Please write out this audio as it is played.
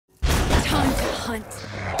Time to hunt.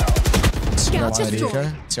 Scout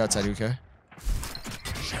destroyed. Two outside, okay?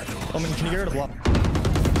 Omen, can you get rid of block?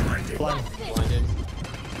 Blind. Blinded.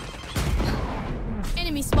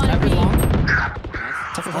 Enemy spotted B.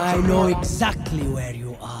 I know exactly where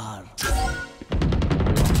you are.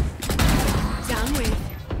 Down with.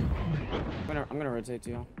 I'm gonna rotate to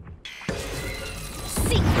you.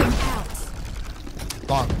 Seek them out.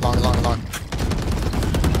 Long.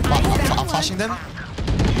 I'm flashing them.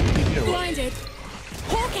 Blinded.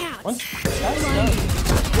 Hawk out.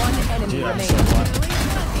 One enemy remaining.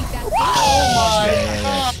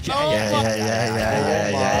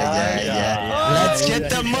 Yeah. Let's get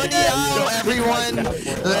the money out, everyone.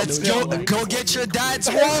 Let's go get your dad's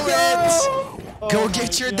wallet. Go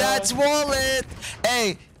get your dad's wallet.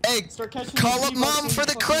 Hey, call up mom for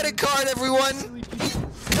the credit card, everyone.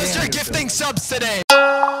 Let's start gifting subs today. I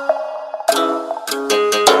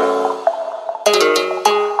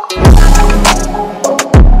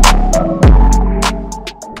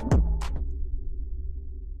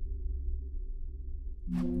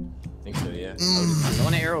think so, yeah. I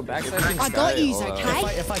want to arrow backside. I got you,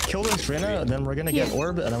 okay? If I kill this Trina, then we're gonna get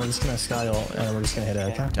orb, and then we're just gonna Skye ult, and then we're just gonna hit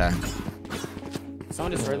it, okay? Okay.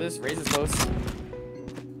 Someone just heard this. Raise is close.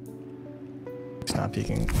 It's not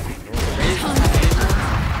peeking.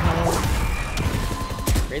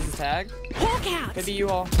 Raise his tag. Hawk out. Could be you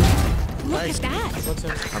all. Look at that.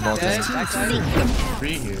 I'm ulting. Backside.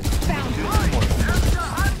 Three here. Found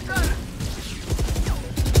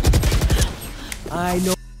I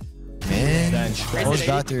know. Man, close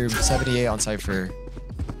bathroom, 78 on Cypher.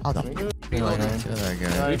 How the f*** do I not kill that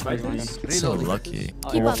guy? So lucky.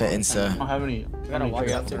 Wolf at Insta. How many? We gotta watch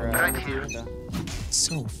out for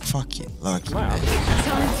So fucking lucky, man.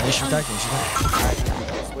 Hey, shoot back.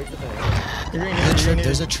 wait for the.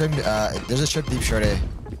 There's a trim deep short A at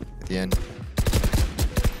the end.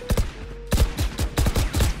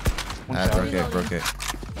 Broke it.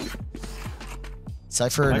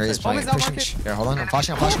 Cypher and Ray's playing. Pushing. Yeah, hold on. I'm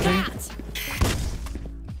flashing for you.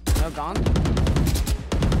 No, gone.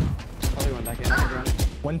 Probably went back in.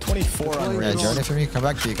 124 on Yeah, Ray. drone it for me. Come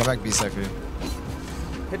back B, Cypher.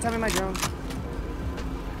 Hit time in my drone.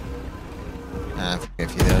 Nah,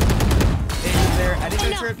 if you did. He's there. I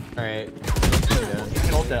didn't trip. Alright.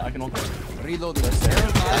 I can ult that. Reload this.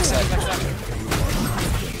 Backside.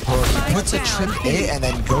 Oh, he puts a trim A and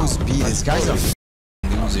then goes B. This guy's a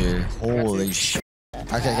loser. Holy shit.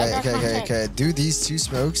 Okay. Do these two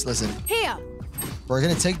smokes. Listen. here. We're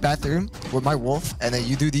gonna take bathroom with my wolf, and then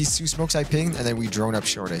you do these two smokes I pinged, and then we drone up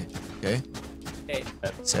short A. Okay? Hey.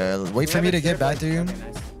 So wait for me to get bathroom. Okay,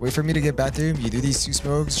 nice. Wait for me to get bathroom. You do these two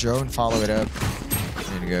smokes, drone, follow it up.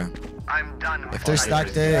 There you go. I'm done. If they're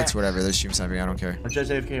stacked there, it's whatever. They're stream sniping. I don't care. Our Jet's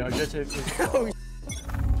AFK.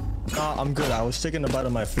 Nah, I'm good. I was sticking the butt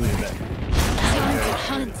of my food in there. Time to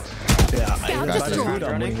hunt. Yeah, Scout I got the destroyed. food.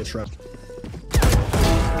 I'm winning this rep.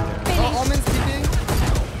 Oh, Almond's peeking.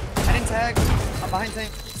 I didn't tag. I'm behind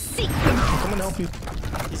tank. Seek them I'm out. coming to help you.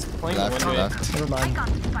 He's playing Left. Never mind.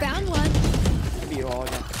 Found one. Could be you all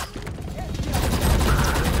again.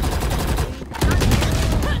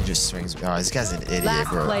 He just swings. Oh, this guy's an idiot, Last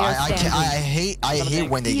bro. player I standing. hate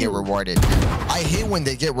when they get rewarded. I hate when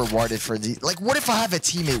they get rewarded for the like. What if I have a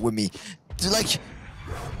teammate with me? Like,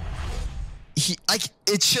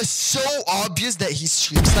 it's just so obvious that he's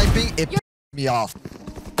stream sniping. It pisses me off.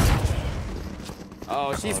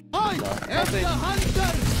 Oh, she's. Nice.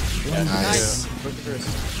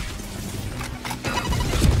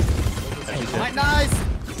 Nice.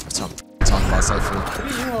 Talk about Cypher. Could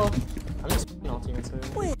be you all. I'm just ulting it.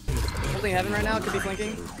 Holding heaven right now. Could be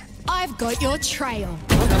flanking. I've got your trail.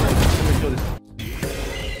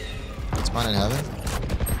 It's mine in heaven.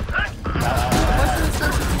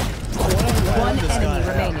 One enemy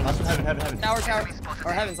remaining. Heaven. Tower.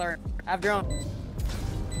 Or heaven, sorry. I have drone.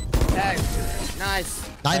 Tag. Nice.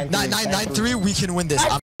 9-3, we can win this.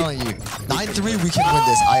 I'm telling you. 9-3, we can win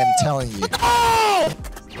this. I am telling you. Oh,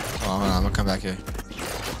 hold on, I'm gonna come back here.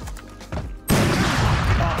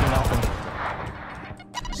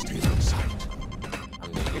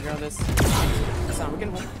 Good drone this. That's not. We can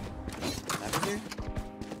hold. That was here.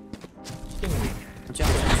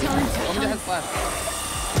 Jump. Time to Over the head hunt. flash.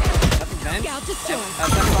 Nothing vent. Scout destroyed.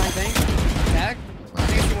 Second behind thing. Tag. I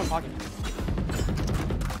think I see one pocket.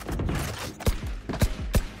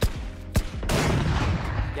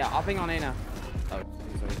 Yeah, hopping on A now. Oh,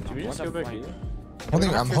 Should we just go back here?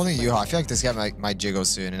 I'm holding you. I feel like this guy might jiggle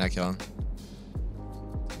soon and I kill him.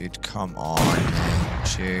 Dude, come on, man.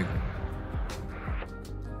 Jig.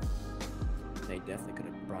 They definitely could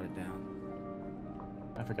have brought it down.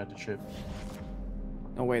 I forgot to trip.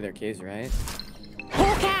 No way they're K's, right?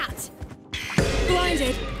 Hawk out.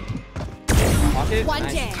 Blinded. Pocket. One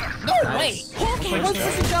Nice. dead. No way. Push What's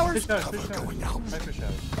the showers? Push showers.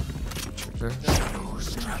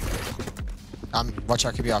 Watch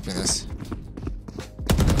out, could be opening this.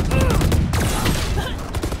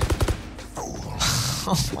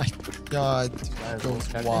 Oh my god.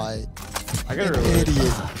 Why? I got An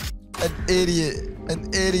idiot. An idiot. An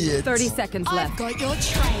idiot. 30 seconds I've left. got your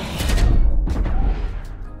trail.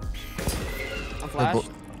 I'm flash.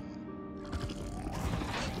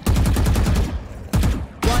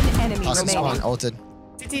 One enemy Awesome spawn, remaining. ulted.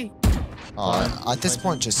 CT. At this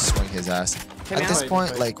point, just swing his ass. At this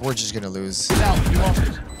point, like, we're just gonna lose.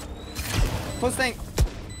 Close tank.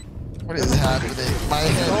 What is happening? My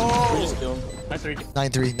head. We just killed. 9-3.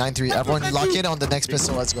 9-3, 9-3. Everyone lock in on the next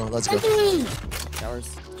pistol. Let's go, let's go. Showers.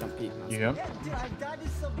 Jump peek. You go?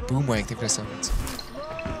 Boom wang, think for seconds.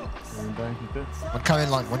 Yeah, One coming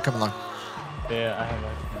long, one coming long. I have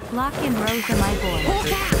like. Lock in Rosa, my boy. Hawk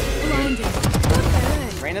out.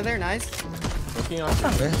 Blinded. Reyna there, nice. Looking on.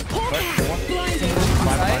 Okay. Hawk out. Blinded.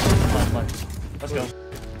 Five. Let's go.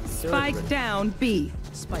 Spike down B.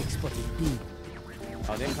 Spike spotted B.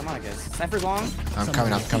 Oh, didn't come on, I guess. Cypher's long. I'm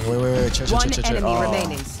coming, I'm coming. Wait. Chill. One enemy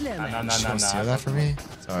remaining. No. Just steal that for me?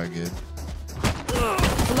 It's all good.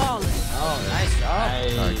 Flawless. Oh, nice job.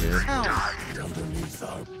 It's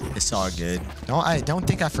all good. It's all good. I don't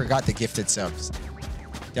think I forgot the gifted subs.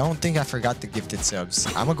 Don't think I forgot the gifted subs.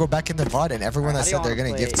 I'm gonna go back in the VOD and everyone that How do you said they're wanna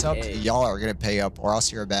gonna play gift subs, A? y'all are gonna pay up or else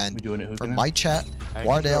you're banned. We doing it, who From can my chat,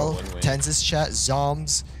 Wardell, Tenz's chat,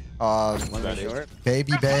 Zoms,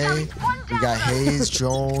 Baby Bay, we got Hayes,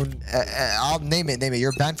 Drone. I'll name it.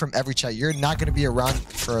 You're banned from every chat. You're not gonna be around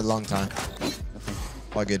for a long time.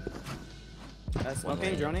 All good. That's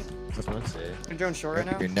okay, droning. That's what I'd say. You're drone short right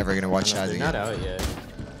now. You're never gonna watch chat They're again. not out yet.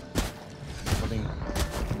 Nothing.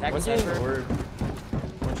 Back One to Cypher. orb.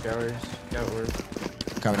 One showers. Got orb.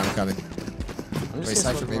 I'm coming. I'm Wait, just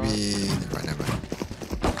Cypher, gonna maybe. Never mind.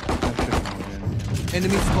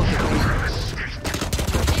 Enemy spotted A.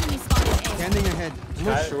 Enemy spotted A. Standing ahead.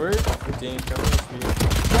 One short. 15.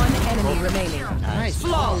 One enemy remaining. Nice.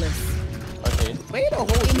 Flawless. Okay. Way to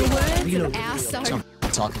hold In the you. words of our soul. So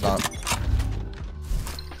I'm talking about.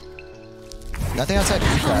 Nothing outside.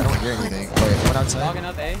 Okay, I don't hear anything. Wait, what outside? Logging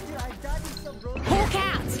up, eh? Hawk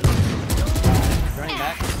out. Running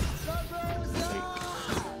back.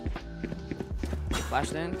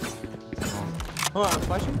 Flashed in. Hold on, I'm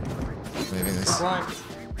flashing. Maybe this. Blind.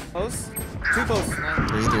 Close. Too close.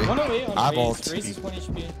 Nice. 3-3. One away on I Raze. vault. Raze is 1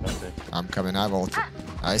 HP. Okay. I'm coming. I vault.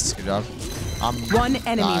 Nice. Good job. One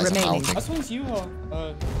enemy Nice, I'm remaining. vaulting. This one's you,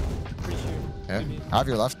 pretty sure. Yeah. Maybe. I have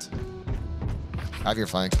your left. I have your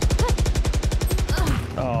flank.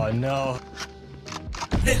 Oh no.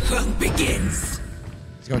 The hunt begins.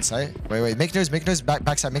 He's going sight. Wait. Make noise.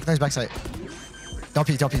 Backside. Make noise backside. Don't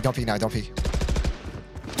peek now. Don't peek. I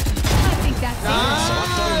think that's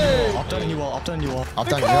it. Opt on you all. Up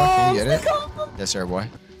down here. Can you get it? Yes, sir, boy.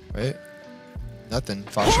 Wait. Nothing.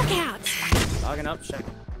 Fashion. Hawk out. Logging up. Check.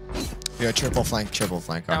 Yeah, triple flank,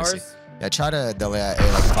 honestly. Towers. Yeah, try to delay at A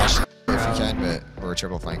like fashion if you can, but we're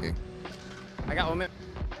triple flanking. I got one.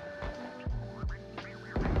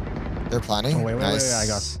 They're planning. Oh, wait, Nice. I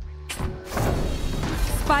got.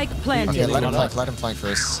 Spike planted. Okay, let him flank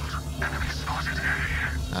first.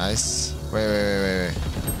 Nice. Wait.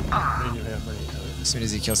 As soon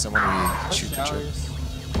as he kills someone, we shoot the trip.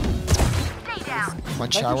 One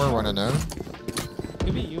shower, one unknown.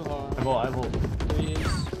 Could be you, I will.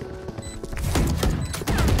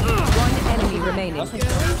 One enemy remaining. I'll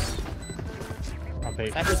pay.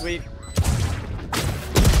 Cypher's weak.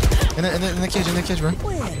 In the cage, bro.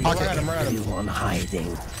 Pocket. Everyone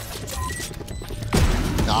hiding.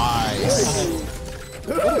 Nice.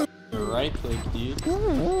 Right click, dude.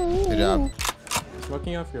 Good job.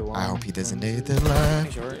 Smoking off your lawn. I hope he doesn't need the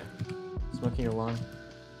left. Short. Smoking your lawn.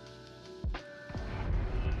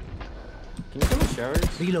 Can you come in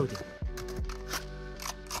showers? Reloading.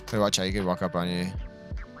 Wait, watch out. You could walk up on you.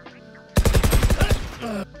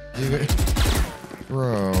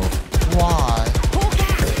 Bro. Why? Hawk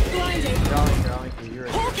out. Blinded. Drawing. You're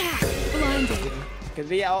right. Hawk out. Blinded. Could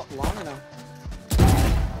be out long or no?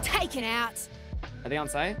 Taken out. Are they on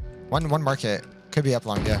site? One market. Could be up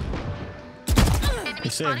long, yeah.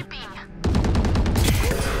 He's saved.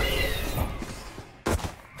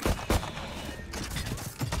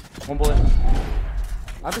 One bullet.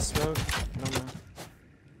 I have a smoke. No.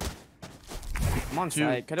 I'm on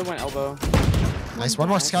site. Could have went elbow. Nice. One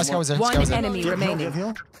more. Skye was there. Skye One was there. enemy remaining.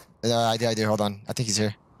 Heal. I do. Hold on. I think he's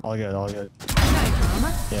here. All good.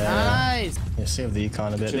 Yeah. Nice. Yeah, save the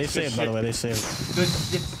econ a bit. They saved, by the way. They saved.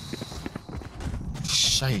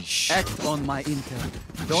 Sheesh. Act on my intel.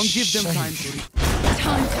 Don't give them time to read.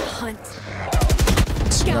 Time to hunt.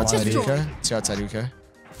 Two Scout outside destroyed. Uka. Two outside Uka.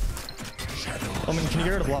 Oh man, can you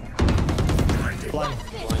get rid of block? Blind.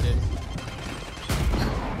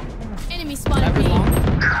 Enemy spotted me.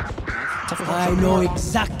 I know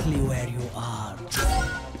exactly where you are.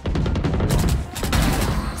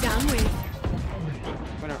 Down with.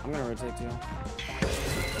 I'm gonna rotate to you.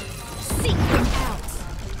 Seek them out.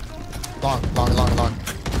 Long.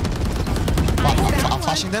 I'm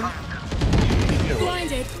flashing them.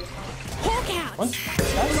 Blinded. Hawk out. One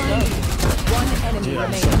enemy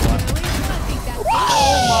remaining.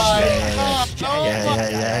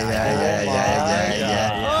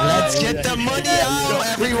 Let's get the money out,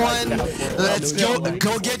 everyone. Let's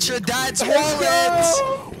go get your dad's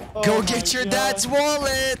wallet. Go get your dad's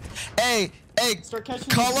wallet. Hey,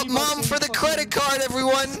 call up mom for the credit card,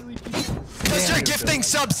 everyone. Because you're gifting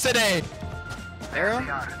subs today. Arrow?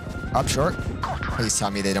 Up short. Please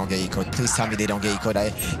tell me they don't get ecoed. Please tell me they don't get ecoed.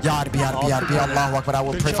 Ya Rabbi, Allahu Akbar. I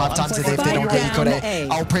will pray 5 times a day if they don't get ecoed.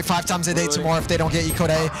 I will pray 5 times a day tomorrow if they don't get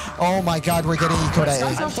ecoed. Oh my God, we're getting ecoed.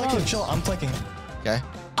 I'm flicking, chill. I'm flicking. Okay.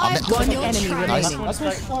 One enemy Nice. remaining.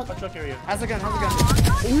 How's it gun?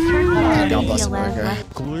 God bless America.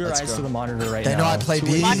 Glue your eyes to the monitor right They now. know I play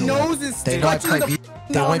B. My nose is They know I play touching B.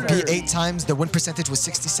 They went B 8 times. The win percentage was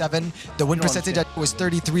 67. The win percentage was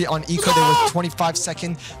 33 on eco. There was 25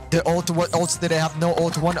 seconds. The ult, what ults did they have? No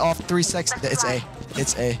ult. 1 off, 3 seconds. It's A.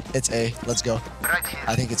 It's A. It's A. Let's go.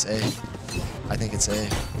 I think it's A. I think it's A.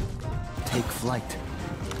 Take flight.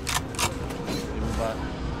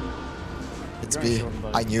 It's B.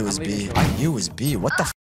 I knew it was B. I knew it was B. What the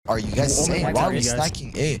f are you guys saying? Why are we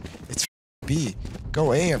stacking A? It's B.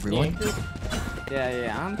 Go A, everyone.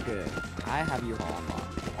 Yeah, I'm good. I have you all on.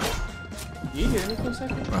 You hear me for a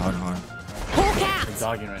second? Wait, hold on. Hawk out.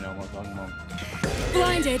 Dogging right now. Dogging mom.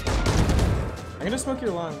 Blinded. I'm gonna smoke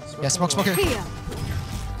your lawn. Yeah, smoke it. Here.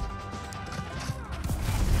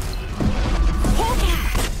 Hawk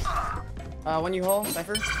out. When you hold,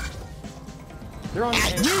 Cypher. They're on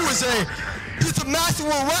I knew it was A. The math were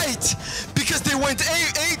right because they went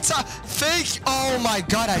A 8 times. Fake. Oh my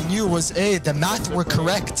God, I knew it was A. The math were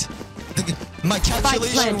correct. My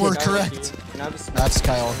calculation were correct. That's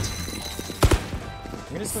Skye ult.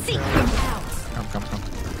 I'm gonna smoke Seek your them out. Come.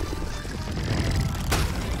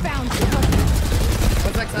 Found you.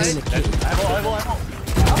 What's that side? Hold on.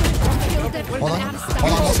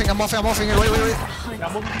 I'm morphing.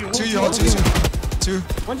 Wait. 2 you hold, 2.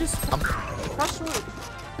 one just crush short.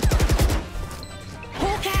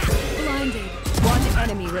 Hawk out. Blinded. One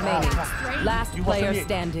enemy remaining. Last player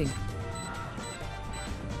standing.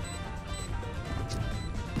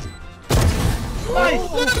 That's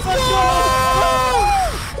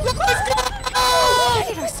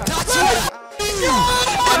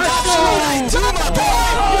what I do, my boy.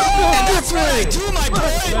 And that's what I do, my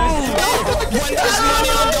boy. When there's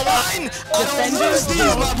money on the line, I don't lose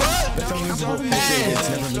these, my boy. Hey,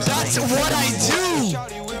 that's what I do.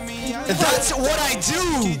 That's what I do.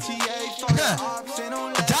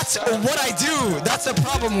 That's what I do. That's the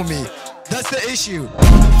problem with me. That's the issue.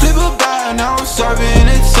 Flip a bag, now I'm serving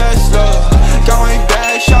a Tesla. Going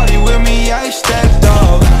back, shawty with me, I stepped up.